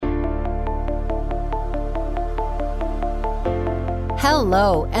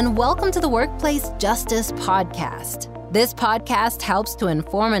Hello, and welcome to the Workplace Justice Podcast. This podcast helps to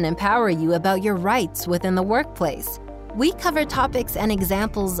inform and empower you about your rights within the workplace. We cover topics and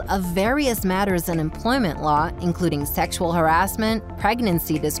examples of various matters in employment law, including sexual harassment,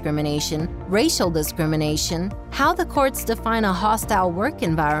 pregnancy discrimination, racial discrimination, how the courts define a hostile work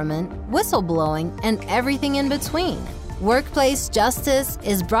environment, whistleblowing, and everything in between. Workplace Justice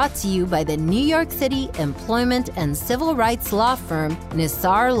is brought to you by the New York City employment and civil rights law firm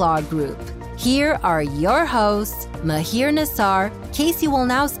Nassar Law Group. Here are your hosts, Mahir Nassar, Casey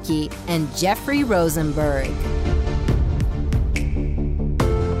Wolnowski, and Jeffrey Rosenberg.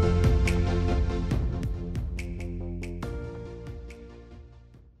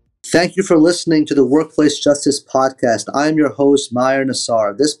 Thank you for listening to the Workplace Justice Podcast. I am your host, Mahir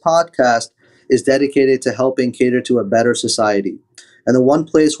Nassar. This podcast is dedicated to helping cater to a better society. And the one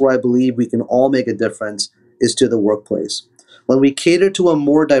place where I believe we can all make a difference is to the workplace. When we cater to a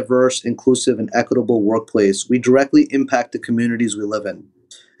more diverse, inclusive, and equitable workplace, we directly impact the communities we live in.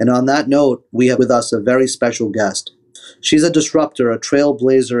 And on that note, we have with us a very special guest. She's a disruptor, a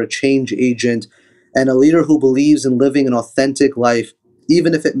trailblazer, a change agent, and a leader who believes in living an authentic life,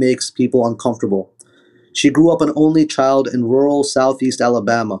 even if it makes people uncomfortable. She grew up an only child in rural Southeast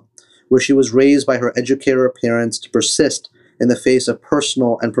Alabama, where she was raised by her educator parents to persist in the face of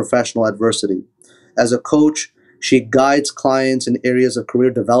personal and professional adversity. As a coach, she guides clients in areas of career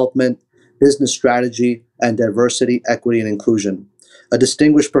development, business strategy, and diversity, equity, and inclusion. A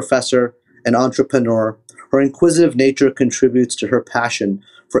distinguished professor and entrepreneur, her inquisitive nature contributes to her passion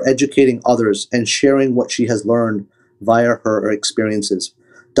for educating others and sharing what she has learned via her experiences.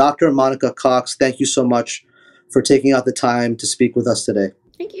 Dr. Monica Cox, thank you so much for taking out the time to speak with us today.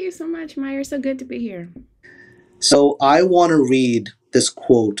 Thank you so much, Mahir. So good to be here. So I want to read this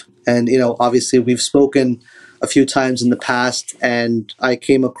quote. And, obviously we've spoken a few times in the past, and I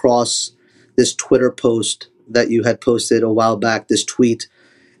came across this Twitter post that you had posted a while back, this tweet.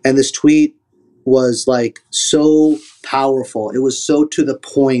 And this tweet was so powerful. It was so to the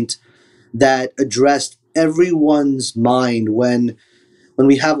point that addressed everyone's mind when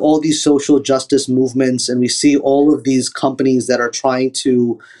we have all these social justice movements and we see all of these companies that are trying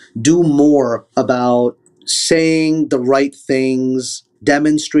to do more about saying the right things,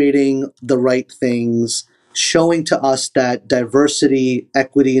 demonstrating the right things, showing to us that diversity,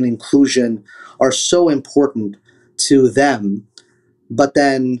 equity, and inclusion are so important to them. But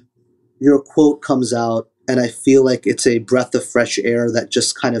then your quote comes out, and I feel like it's a breath of fresh air that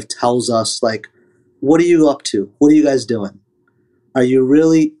just kind of tells us, what are you up to? What are you guys doing? Are you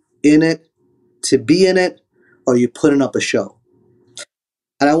really in it to be in it, or are you putting up a show?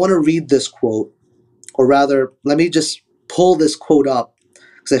 And I want to read this quote, or rather, let me just pull this quote up,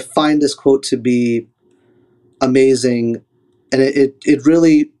 because I find this quote to be amazing, and it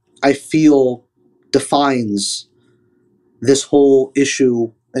really, I feel, defines this whole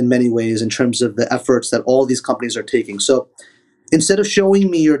issue in many ways in terms of the efforts that all these companies are taking. So instead of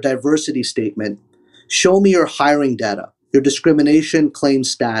showing me your diversity statement, show me your hiring data, your discrimination claim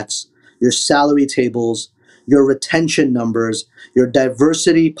stats, your salary tables, your retention numbers, your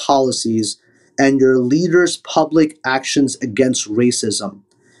diversity policies, and your leaders' public actions against racism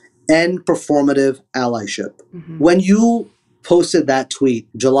and performative allyship. Mm-hmm. When you posted that tweet,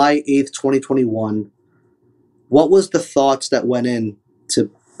 July 8th, 2021, what was the thoughts that went in to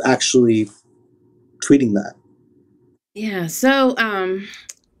actually tweeting that? Yeah, so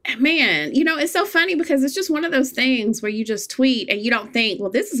man, it's so funny because it's just one of those things where you just tweet and you don't think,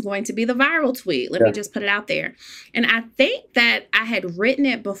 well, this is going to be the viral tweet. Let me just put it out there. And I think that I had written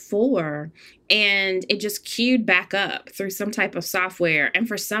it before and it just queued back up through some type of software. And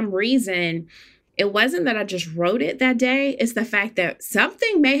for some reason, it wasn't that I just wrote it that day. It's the fact that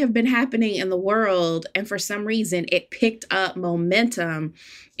something may have been happening in the world. And for some reason, it picked up momentum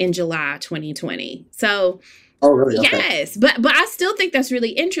in July 2020. So oh, really? Okay. Yes, but I still think that's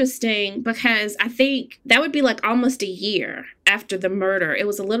really interesting because I think that would be almost a year after the murder. It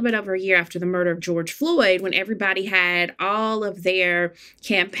was a little bit over a year after the murder of George Floyd, when everybody had all of their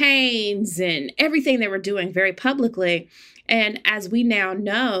campaigns and everything they were doing very publicly. And as we now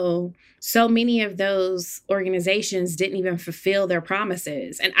know, so many of those organizations didn't even fulfill their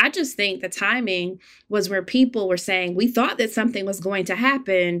promises. And I just think the timing was where people were saying, we thought that something was going to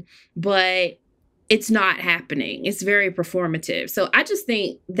happen, but it's not happening. It's very performative. So I just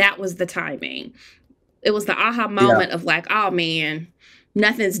think that was the timing. It was the aha moment of oh man,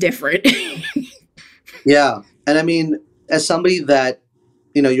 nothing's different. Yeah. And I mean, as somebody that,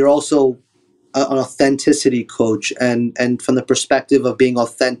 you're also an authenticity coach and from the perspective of being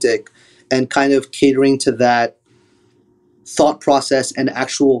authentic and kind of catering to that thought process and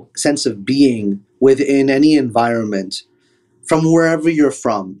actual sense of being within any environment, from wherever you're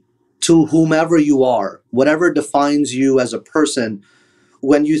from to whomever you are, whatever defines you as a person.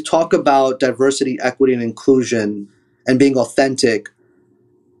 When you talk about diversity, equity, and inclusion and being authentic,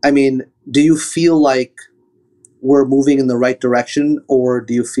 I mean, do you feel like we're moving in the right direction, or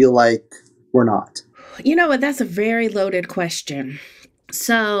do you feel like we're not? You know what? That's a very loaded question.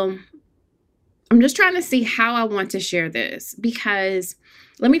 So I'm just trying to see how I want to share this, because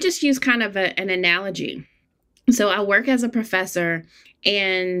let me just use kind of an analogy. So I work as a professor,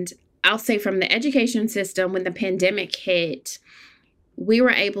 and I'll say from the education system, when the pandemic hit, we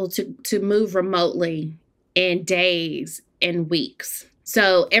were able to move remotely in days and weeks.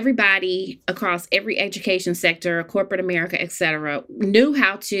 So everybody across every education sector, corporate America, et cetera, knew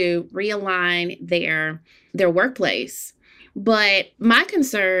how to realign their workplace. But my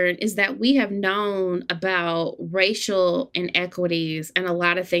concern is that we have known about racial inequities and a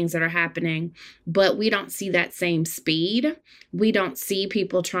lot of things that are happening, but we don't see that same speed. We don't see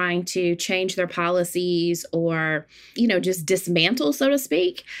people trying to change their policies or, just dismantle, so to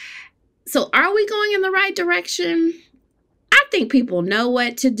speak. So are we going in the right direction? I think people know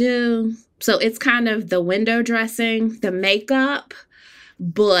what to do. So it's kind of the window dressing, the makeup,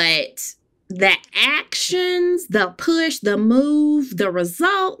 but the actions, the push, the move, the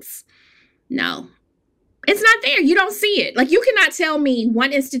results, no, it's not there. You don't see it. Like, you cannot tell me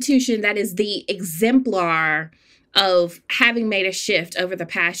one institution that is the exemplar of having made a shift over the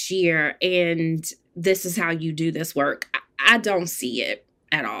past year and this is how you do this work. I don't see it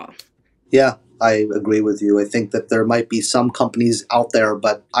at all. Yeah, I agree with you. I think that there might be some companies out there,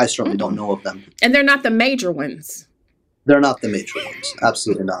 but I certainly don't know of them. And they're not the major ones. They're not the major ones.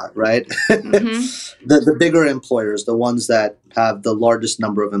 Absolutely not, right? Mm-hmm. The bigger employers, the ones that have the largest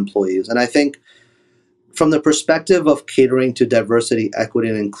number of employees. And I think from the perspective of catering to diversity, equity,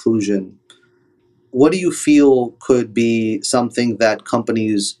 and inclusion, what do you feel could be something that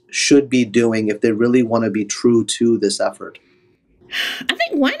companies should be doing if they really want to be true to this effort? I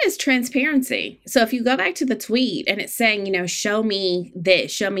think one is transparency. So if you go back to the tweet and it's saying, show me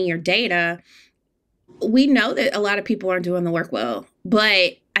this, show me your data, we know that a lot of people aren't doing the work well,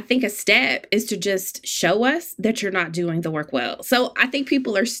 but I think a step is to just show us that you're not doing the work well. So I think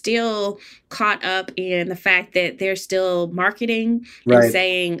people are still caught up in the fact that they're still marketing and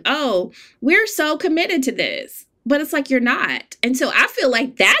saying, oh, we're so committed to this, but it's like, you're not. And so I feel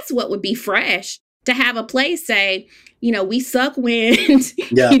like that's what would be fresh, to have a place say, we suck wind,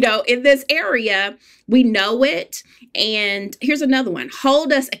 in this area, we know it. And here's another one,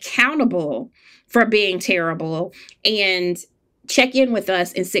 hold us accountable for being terrible and check in with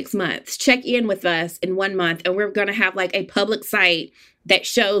us in 6 months, check in with us in 1 month. And we're going to have like a public site that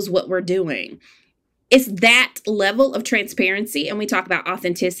shows what we're doing. It's that level of transparency. And we talk about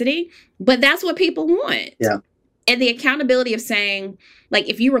authenticity, but that's what people want. Yeah. And the accountability of saying, like,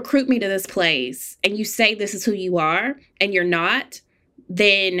 if you recruit me to this place and you say this is who you are and you're not,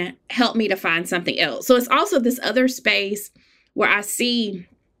 then help me to find something else. So it's also this other space where I see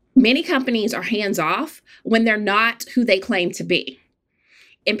many companies are hands off when they're not who they claim to be.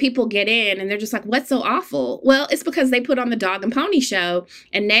 And people get in and they're just like, what's so awful? Well, it's because they put on the dog and pony show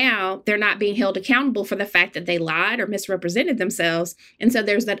and now they're not being held accountable for the fact that they lied or misrepresented themselves. And so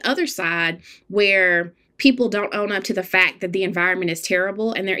there's that other side where people don't own up to the fact that the environment is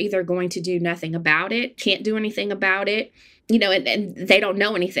terrible and they're either going to do nothing about it, can't do anything about it, and they don't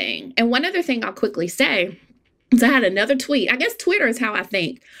know anything. And one other thing I'll quickly say is I had another tweet. I guess Twitter is how I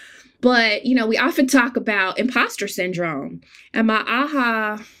think. But, we often talk about imposter syndrome. And my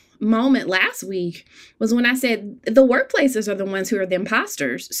aha moment last week was when I said the workplaces are the ones who are the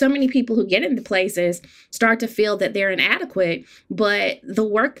imposters. So many people who get into places start to feel that they're inadequate, but the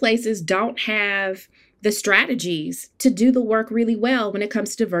workplaces don't have the strategies to do the work really well when it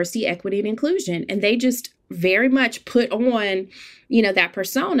comes to diversity, equity, and inclusion. And they just very much put on, that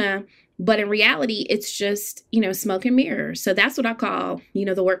persona. But in reality, it's just, smoke and mirrors. So that's what I call,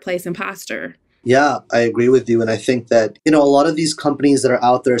 the workplace imposter. Yeah, I agree with you. And I think that, a lot of these companies that are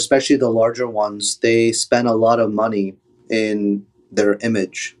out there, especially the larger ones, they spend a lot of money in their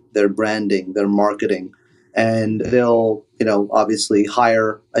image, their branding, their marketing. And they'll, obviously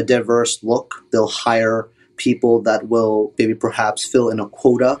hire a diverse look. They'll hire people that will maybe perhaps fill in a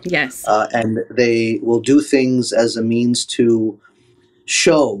quota. Yes. And they will do things as a means to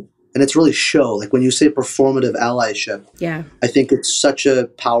show. And it's really show. Like when you say performative allyship, yeah, I think it's such a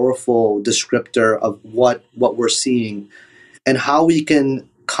powerful descriptor of what we're seeing and how we can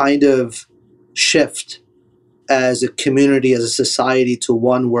kind of shift as a community, as a society, to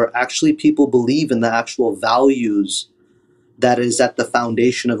one where actually people believe in the actual values that is at the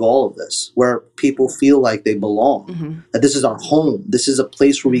foundation of all of this, where people feel like they belong, that this is our home. This is a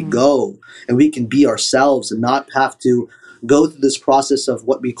place where we go and we can be ourselves and not have to go through this process of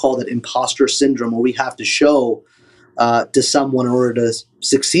what we call that imposter syndrome, where we have to show to someone in order to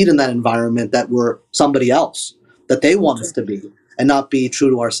succeed in that environment that we're somebody else, that they want us to be, and not be true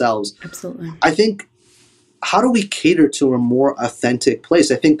to ourselves. Absolutely. I think, how do we cater to a more authentic place?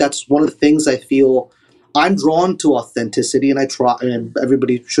 I think that's one of the things I feel I'm drawn to authenticity, and I try, and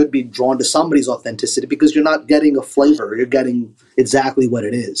everybody should be drawn to somebody's authenticity, because you're not getting a flavor, you're getting exactly what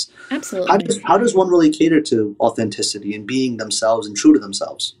it is. Absolutely. How does one really cater to authenticity and being themselves and true to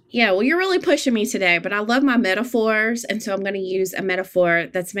themselves? Yeah, well, you're really pushing me today, but I love my metaphors. And so I'm going to use a metaphor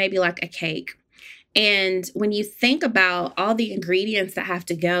that's maybe like a cake. And when you think about all the ingredients that have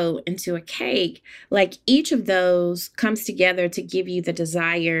to go into a cake, like each of those comes together to give you the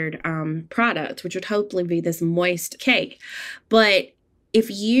desired product, which would hopefully be this moist cake. But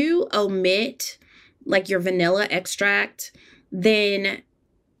if you omit like your vanilla extract, then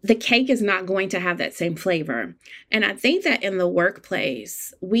the cake is not going to have that same flavor. And I think that in the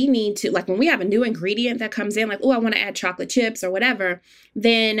workplace, we need to, like when we have a new ingredient that comes in, like, oh, I want to add chocolate chips or whatever,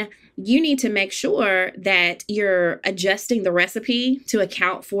 then you need to make sure that you're adjusting the recipe to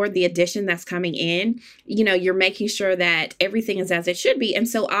account for the addition that's coming in. You know, you're making sure that everything is as it should be. And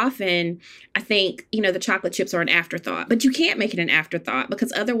so often, I think, you know, the chocolate chips are an afterthought, but you can't make it an afterthought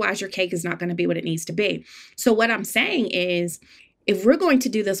because otherwise your cake is not going to be what it needs to be. So what I'm saying is, if we're going to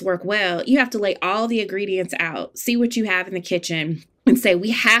do this work well, you have to lay all the ingredients out, see what you have in the kitchen, and say, we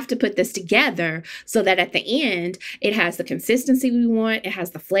have to put this together so that at the end, it has the consistency we want, it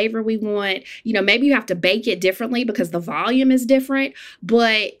has the flavor we want. You know, maybe you have to bake it differently because the volume is different,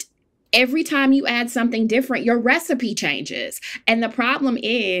 but every time you add something different, your recipe changes. And the problem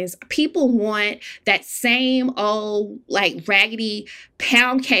is people want that same old, like, raggedy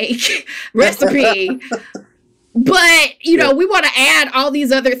pound cake recipe. But, you know, we want to add all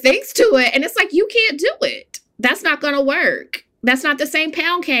these other things to it. And it's like, you can't do it. That's not going to work. That's not the same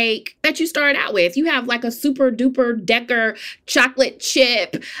pound cake that you started out with. You have like a super duper Decker chocolate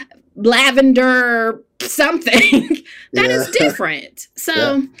chip, lavender something that is different.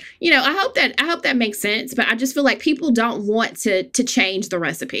 So, you know, I hope that makes sense. But I just feel like people don't want to change the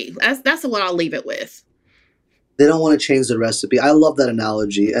recipe. That's what I'll leave it with. They don't want to change the recipe. I love that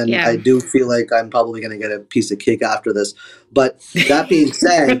analogy. And I do feel like I'm probably going to get a piece of cake after this. But that being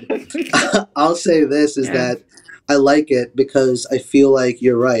said, I'll say this is that I like it because I feel like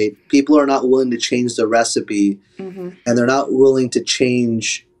you're right. People are not willing to change the recipe and they're not willing to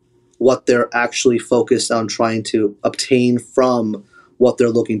change what they're actually focused on trying to obtain from what they're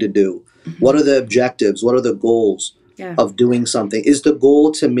looking to do. What are the objectives? What are the goals of doing something? Is the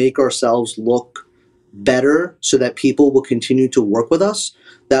goal to make ourselves look better so that people will continue to work with us,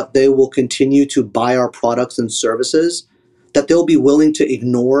 that they will continue to buy our products and services, that they'll be willing to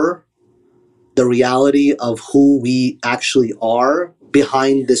ignore the reality of who we actually are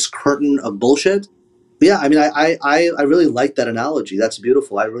behind this curtain of bullshit? Yeah, I mean, I really like that analogy. That's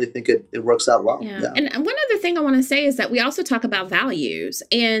beautiful. I really think it works out well. Yeah. And one other thing I want to say is that we also talk about values.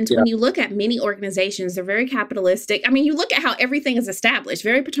 And when you look at many organizations, they're very capitalistic. I mean, you look at how everything is established,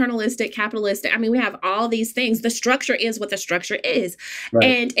 very paternalistic, capitalistic. I mean, we have all these things. The structure is what the structure is. Right.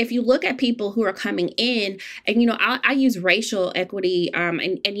 And if you look at people who are coming in, and, you know, I use racial equity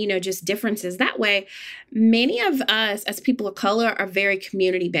and, you know, just differences that way. Many of us as people of color are very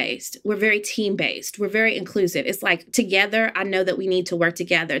community-based. We're very team-based. We're very inclusive. It's like together, I know that we need to work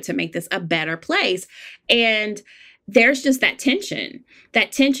together to make this a better place. And there's just that tension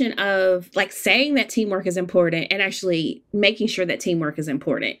of like saying that teamwork is important and actually making sure that teamwork is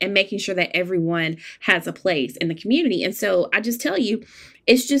important and making sure that everyone has a place in the community. And so I just tell you,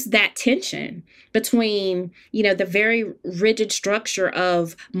 it's just that tension between, you know, the very rigid structure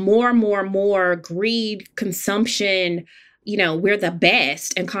of more, greed, consumption, you know, we're the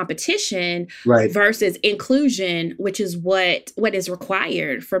best in competition versus inclusion, which is what is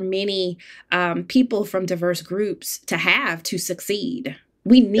required for many people from diverse groups to have to succeed.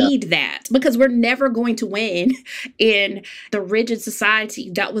 We need that because we're never going to win in the rigid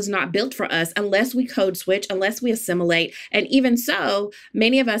society that was not built for us unless we code switch, unless we assimilate. And even so,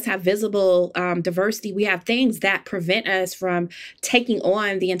 many of us have visible diversity. We have things that prevent us from taking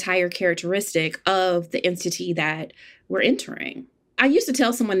on the entire characteristic of the entity that we're entering. I used to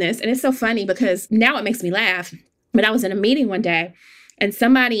tell someone this, and it's so funny because now it makes me laugh. But I was in a meeting one day and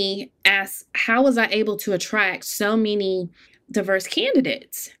somebody asked, how was I able to attract so many diverse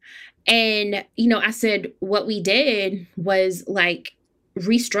candidates? And, you know, I said, what we did was like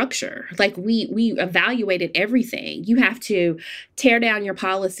restructure. Like we evaluated everything. You have to tear down your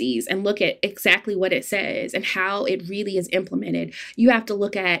policies and look at exactly what it says and how it really is implemented. You have to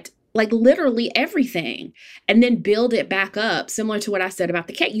look at like literally everything and then build it back up. Similar to what I said about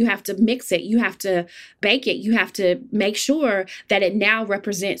the cake, you have to mix it, you have to bake it, you have to make sure that it now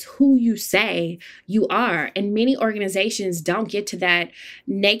represents who you say you are. And many organizations don't get to that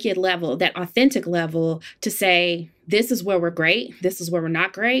naked level, that authentic level to say, this is where we're great, this is where we're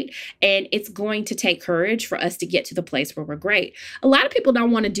not great. And it's going to take courage for us to get to the place where we're great. A lot of people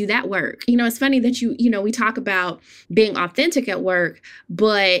don't want to do that work. It's funny that we talk about being authentic at work,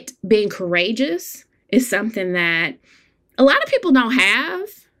 but being courageous is something that a lot of people don't have.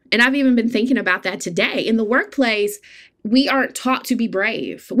 And I've even been thinking about that today. In the workplace, we aren't taught to be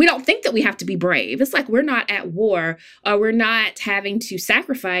brave. We don't think that we have to be brave. It's like we're not at war or we're not having to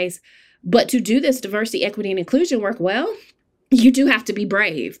sacrifice. But to do this diversity, equity, and inclusion work well, you do have to be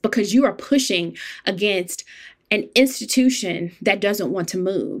brave because you are pushing against an institution that doesn't want to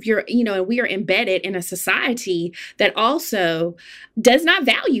move. And we are embedded in a society that also does not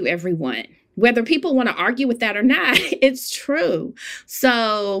value everyone. Whether people want to argue with that or not, it's true.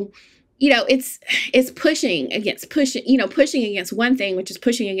 So, it's pushing against one thing, which is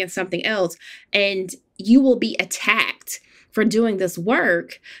pushing against something else. And you will be attacked for doing this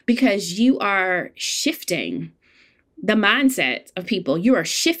work because you are shifting the mindset of people. You are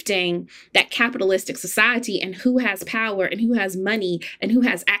shifting that capitalistic society and who has power and who has money and who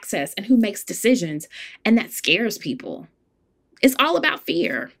has access and who makes decisions. And that scares people. It's all about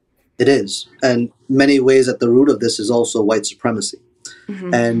fear. It is. And many ways at the root of this is also white supremacy.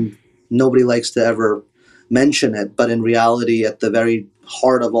 Mm-hmm. And nobody likes to ever mention it. But in reality, at the very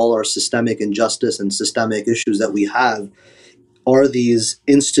heart of all our systemic injustice and systemic issues that we have are these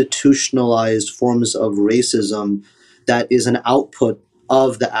institutionalized forms of racism that is an output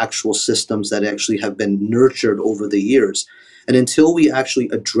of the actual systems that actually have been nurtured over the years. And until we actually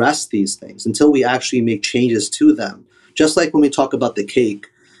address these things, until we actually make changes to them, just like when we talk about the cake,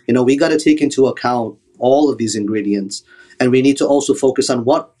 we got to take into account all of these ingredients. And we need to also focus on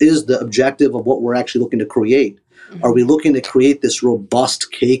what is the objective of what we're actually looking to create. Are we looking to create this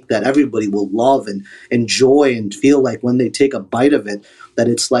robust cake that everybody will love and enjoy and feel like when they take a bite of it, that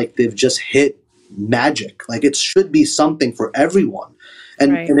it's like they've just hit magic? Like it should be something for everyone.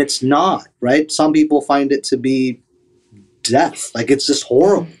 And right. And it's not, right? Some people find it to be death. Like it's just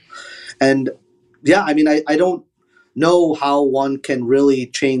horrible. And yeah, I don't know how one can really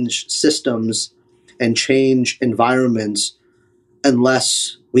change systems and change environments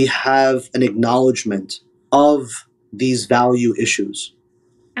unless we have an acknowledgement of these value issues.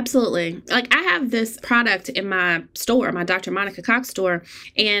 Absolutely. Like I have this product in my store, my Dr. Monica Cox store,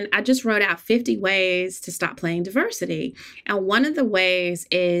 and I just wrote out 50 ways to stop playing diversity. And one of the ways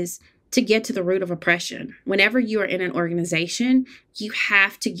is to get to the root of oppression. Whenever you are in an organization, you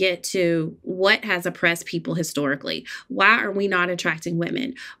have to get to what has oppressed people historically. Why are we not attracting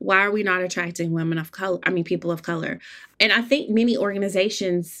women? Why are we not attracting women of color? People of color. And I think many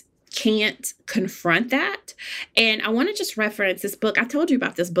organizations can't confront that. And I want to just reference this book. I told you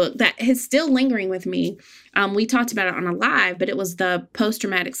about this book that is still lingering with me. We talked about it on a live, but it was the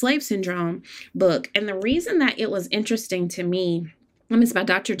Post-Traumatic Slave Syndrome book. And the reason that it was interesting to me, it's by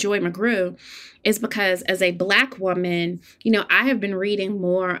Dr. Joy McGrew, is because as a Black woman, I have been reading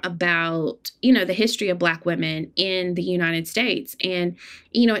more about, the history of Black women in the United States. And,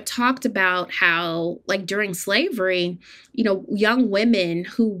 it talked about how, like, during slavery, young women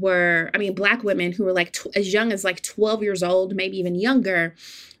who were, Black women who were like as young as like 12 years old, maybe even younger,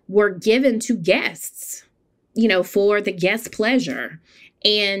 were given to guests, for the guest pleasure.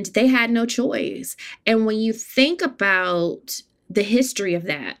 And they had no choice. And when you think about the history of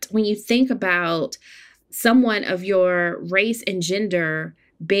that, when you think about someone of your race and gender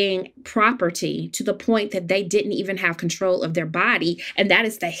being property to the point that they didn't even have control of their body, and that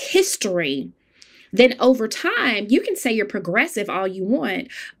is the history, then over time, you can say you're progressive all you want,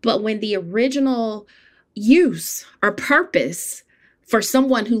 but when the original use or purpose for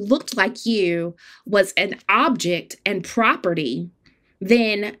someone who looked like you was an object and property,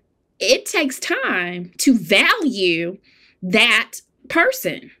 then it takes time to value that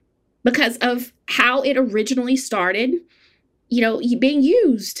person because of how it originally started, being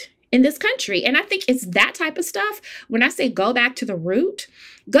used in this country. And I think it's that type of stuff. When I say go back to the root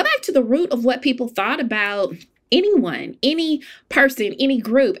of what people thought about anyone, any person, any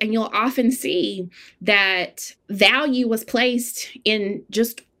group. And you'll often see that value was placed in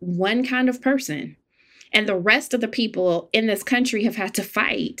just one kind of person. And the rest of the people in this country have had to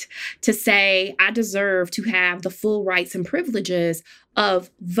fight to say, I deserve to have the full rights and privileges of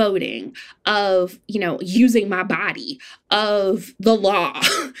voting, of, using my body, of the law,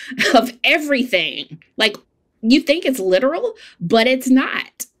 of everything. Like, you think it's literal, but it's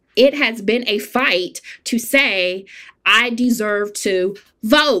not. It has been a fight to say, I deserve to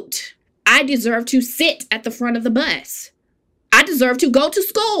vote. I deserve to sit at the front of the bus. I deserve to go to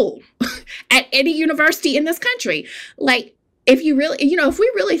school at any university in this country. Like, if we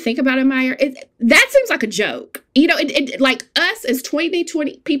really think about it, Meyer, that seems like a joke. Like us as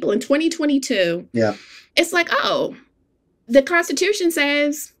 2020 people in 2022. Yeah. It's like, oh, the Constitution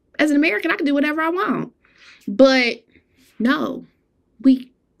says, as an American, I can do whatever I want. But no,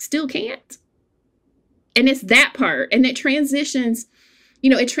 we still can't. And it's that part. And it transitions,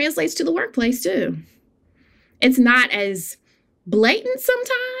 it translates to the workplace too. It's not as blatant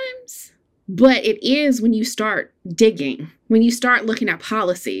sometimes, but it is when you start digging, when you start looking at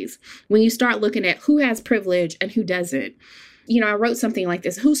policies, when you start looking at who has privilege and who doesn't. I wrote something like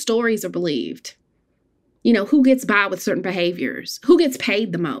this: whose stories are believed? Who gets by with certain behaviors? Who gets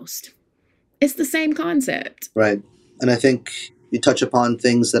paid the most? It's the same concept. Right. And I think you touch upon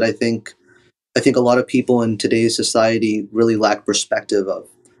things that I think a lot of people in today's society really lack perspective of,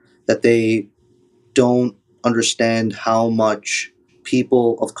 that they don't understand how much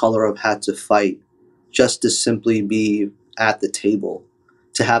people of color have had to fight just to simply be at the table,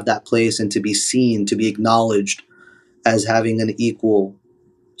 to have that place and to be seen, to be acknowledged as having an equal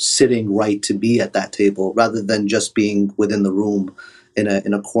sitting right to be at that table, rather than just being within the room in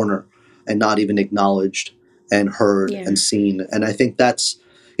a corner and not even acknowledged and heard and seen. And I think that's,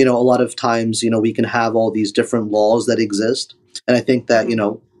 a lot of times, we can have all these different laws that exist. And I think that,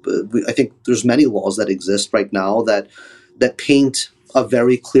 I think there's many laws that exist right now that paint a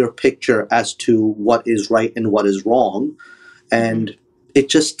very clear picture as to what is right and what is wrong. And it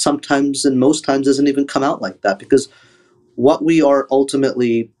just sometimes and most times doesn't even come out like that, because what we are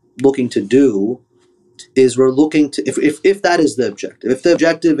ultimately looking to do is we're looking to, if that is the objective, if the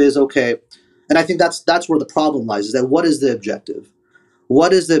objective is, okay, and I think that's where the problem lies, is that what is the objective?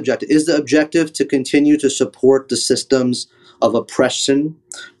 What is the objective? Is the objective to continue to support the systems of oppression,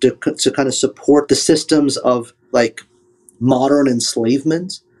 to kind of support the systems of like modern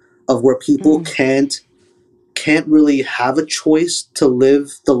enslavement, of where people can't really have a choice to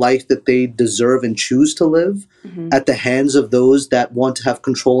live the life that they deserve and choose to live at the hands of those that want to have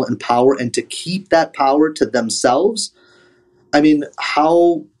control and power, and to keep that power to themselves? I mean,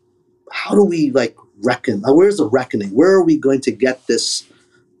 how do we reckon? Where's the reckoning? Where are we going to get this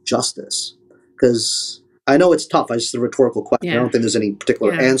justice? Because I know it's tough. It's just a rhetorical question. I don't think there's any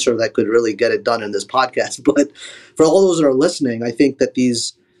particular answer that could really get it done in this podcast. But for all those that are listening, I think that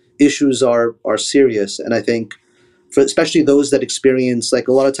these issues are serious. And I think for especially those that experience, a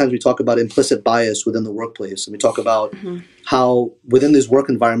lot of times we talk about implicit bias within the workplace. And we talk about how within these work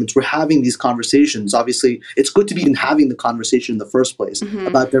environments, we're having these conversations. Obviously, it's good to be even having the conversation in the first place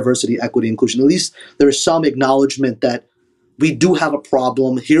about diversity, equity, inclusion. At least there is some acknowledgement that we do have a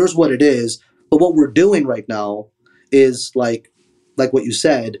problem. Here's what it is. But what we're doing right now is like what you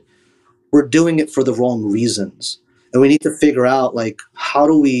said, we're doing it for the wrong reasons. And we need to figure out how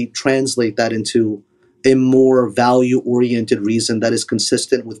do we translate that into a more value-oriented reason that is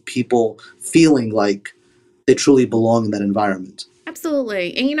consistent with people feeling like they truly belong in that environment.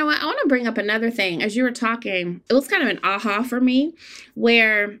 Absolutely. And you know what? I want to bring up another thing. As you were talking, it was kind of an aha for me,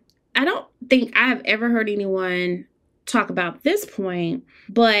 where I don't think I've ever heard anyone talk about this point,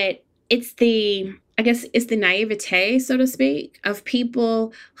 but it's the naivete, so to speak, of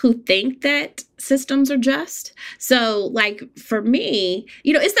people who think that systems are just. So for me,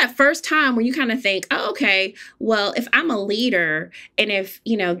 it's that first time where you kind of think, oh, okay, well, if I'm a leader and if,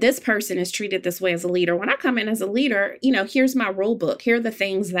 this person is treated this way as a leader, when I come in as a leader, here's my rule book. Here are the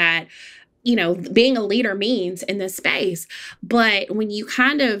things that, being a leader means in this space. But when you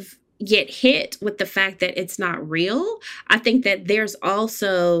kind of get hit with the fact that it's not real, I think that there's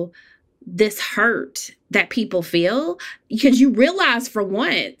also this hurt that people feel, because you realize for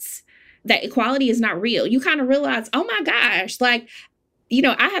once that equality is not real. You kind of realize, oh my gosh, I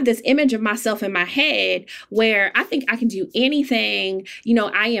have this image of myself in my head where I think I can do anything,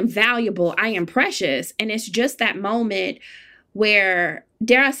 I am valuable, I am precious. And it's just that moment where,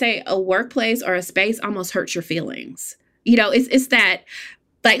 dare I say, a workplace or a space almost hurts your feelings. It's that,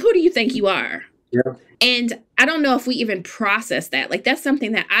 who do you think you are? Yeah. And I don't know if we even process that. That's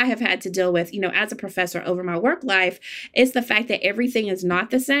something that I have had to deal with, as a professor over my work life. It's the fact that everything is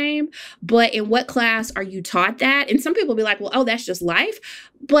not the same. But in what class are you taught that? And some people be like, well, oh, that's just life.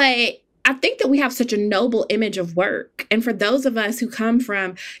 But I think that we have such a noble image of work. And for those of us who come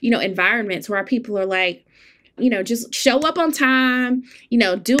from, environments where our people are like, just show up on time,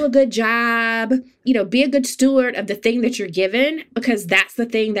 do a good job, be a good steward of the thing that you're given, because that's the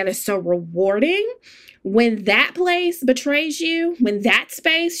thing that is so rewarding. When that place betrays you, when that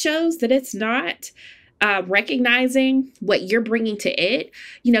space shows that it's not recognizing what you're bringing to it,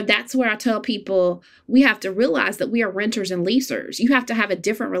 that's where I tell people we have to realize that we are renters and leasers. You have to have a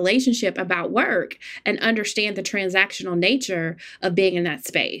different relationship about work and understand the transactional nature of being in that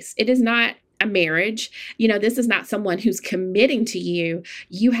space. It is not a marriage. This is not someone who's committing to you.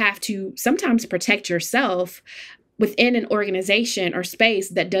 You have to sometimes protect yourself within an organization or space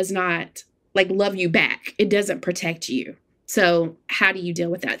that does not love you back. It doesn't protect you. So how do you deal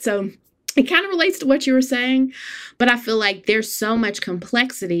with that? So it kind of relates to what you were saying, but I feel like there's so much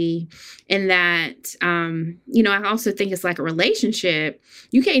complexity in that. I also think it's like a relationship.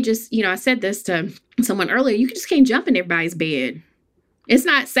 You can't just, I said this to someone earlier, you just can't jump in everybody's bed. It's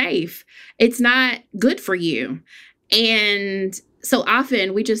not safe. It's not good for you. And so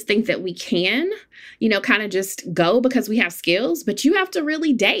often we just think that we can, kind of just go because we have skills, but you have to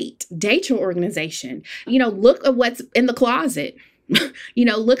really date your organization. Look at what's in the closet.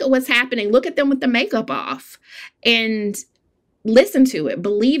 Look at what's happening. Look at them with the makeup off and listen to it.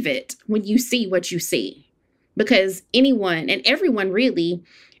 Believe it when you see what you see, because anyone and everyone really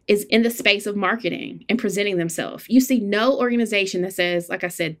is in the space of marketing and presenting themselves. You see no organization that says, like I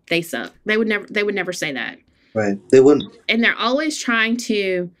said, they suck. They would never say that. Right. They wouldn't. And they're always trying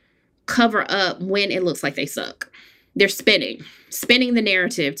to cover up when it looks like they suck. They're spinning the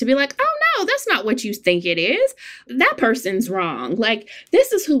narrative to be like, oh no, that's not what you think it is. That person's wrong.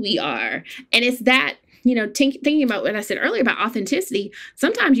 This is who we are. And it's that, thinking about what I said earlier about authenticity,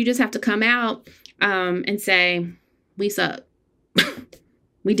 sometimes you just have to come out and say, we suck.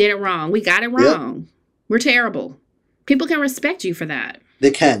 We did it wrong. We got it wrong. Yep. We're terrible. People can respect you for that. They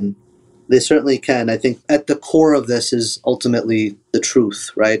can. They certainly can. I think at the core of this is ultimately the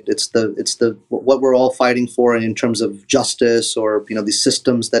truth, right? It's the what we're all fighting for, and in terms of justice or these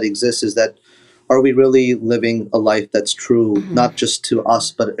systems that exist, is that are we really living a life that's true, not just to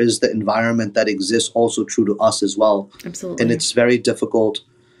us, but is the environment that exists also true to us as well? Absolutely. And it's very difficult.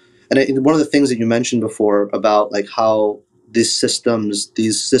 And one of the things that you mentioned before about how these systems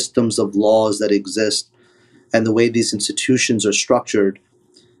of laws that exist and the way these institutions are structured,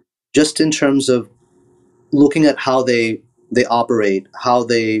 just in terms of looking at how they operate, how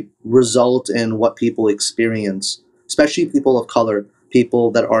they result in what people experience, especially people of color, people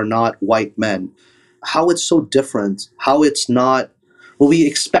that are not white men, how it's so different, how it's not, well, we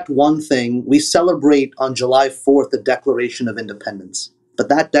expect one thing, we celebrate on July 4th the Declaration of Independence, but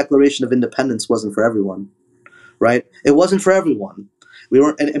that Declaration of Independence wasn't for everyone, right? It wasn't for everyone.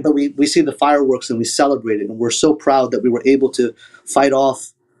 But we see the fireworks and we celebrate it, and we're so proud that we were able to fight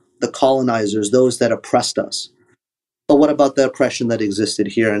off the colonizers, those that oppressed us. But what about the oppression that existed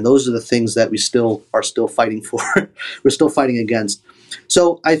here? And those are the things that we are still fighting for. We're still fighting against.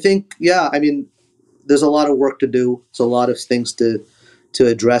 So I think, there's a lot of work to do. There's a lot of things to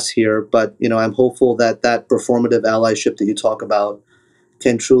address here. But, I'm hopeful that performative allyship that you talk about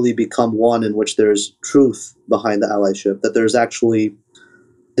can truly become one in which there's truth behind the allyship, that there's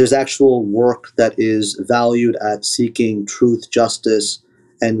actual work that is valued at seeking truth, justice,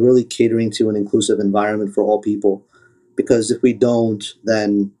 and really catering to an inclusive environment for all people. Because if we don't,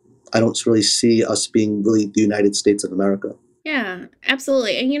 then I don't really see us being really the United States of America. Yeah,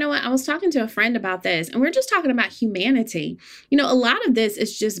 absolutely. And you know what? I was talking to a friend about this, and we're just talking about humanity. A lot of this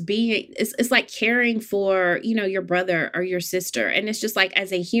is just it's like caring for, your brother or your sister. And it's just like,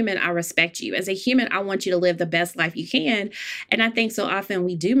 as a human, I respect you. As a human, I want you to live the best life you can. And I think so often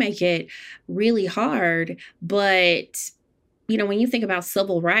we do make it really hard. But, when you think about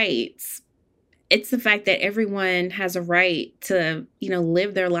civil rights, it's the fact that everyone has a right to,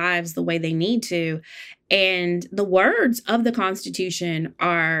 live their lives the way they need to. And the words of the Constitution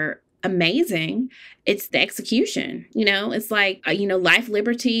are amazing. It's the execution, it's like, life,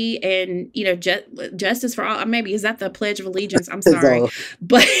 liberty, and, justice for all. Maybe is that the Pledge of Allegiance? I'm sorry.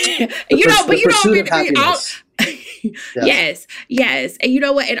 But, Yes. And you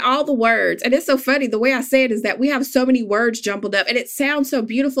know what? And all the words, and it's so funny, the way I say it is that we have so many words jumbled up, and it sounds so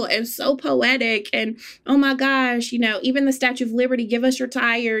beautiful and so poetic. And oh my gosh, even the Statue of Liberty, give us your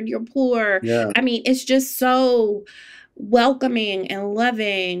tired, your poor. Yeah. It's just so welcoming and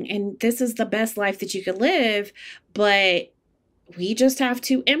loving, and this is the best life that you could live. But we just have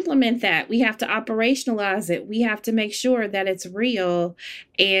to implement that. We have to operationalize it. We have to make sure that it's real.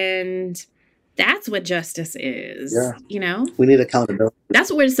 And That's what justice is. Yeah. You know, We need accountability.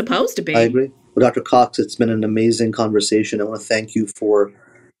 that's what it's supposed to be. I agree. Well, Dr. Cox, it's been an amazing conversation. I want to thank you for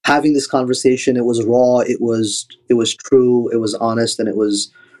having this conversation. It was raw, it was true, it was honest, and it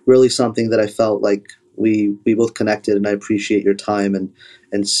was really something that I felt like we both connected. And I appreciate your time and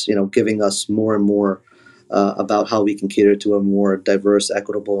giving us more and more about how we can cater to a more diverse,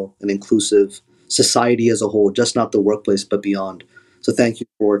 equitable, and inclusive society as a whole, just not the workplace, but beyond. So thank you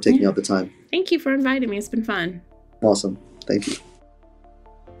for taking out the time. Thank you for inviting me. It's been fun. Awesome. Thank you.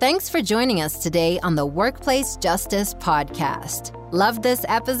 Thanks for joining us today on the Workplace Justice Podcast. Loved this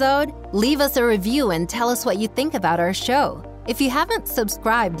episode? Leave us a review and tell us what you think about our show. If you haven't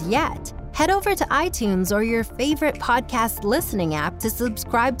subscribed yet, head over to iTunes or your favorite podcast listening app to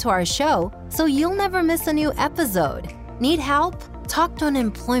subscribe to our show so you'll never miss a new episode. Need help? Talk to an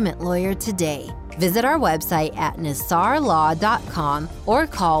employment lawyer today. Visit our website at nisarlaw.com or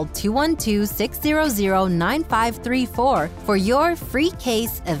call 212-600-9534 for your free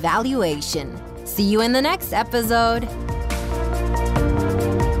case evaluation. See you in the next episode.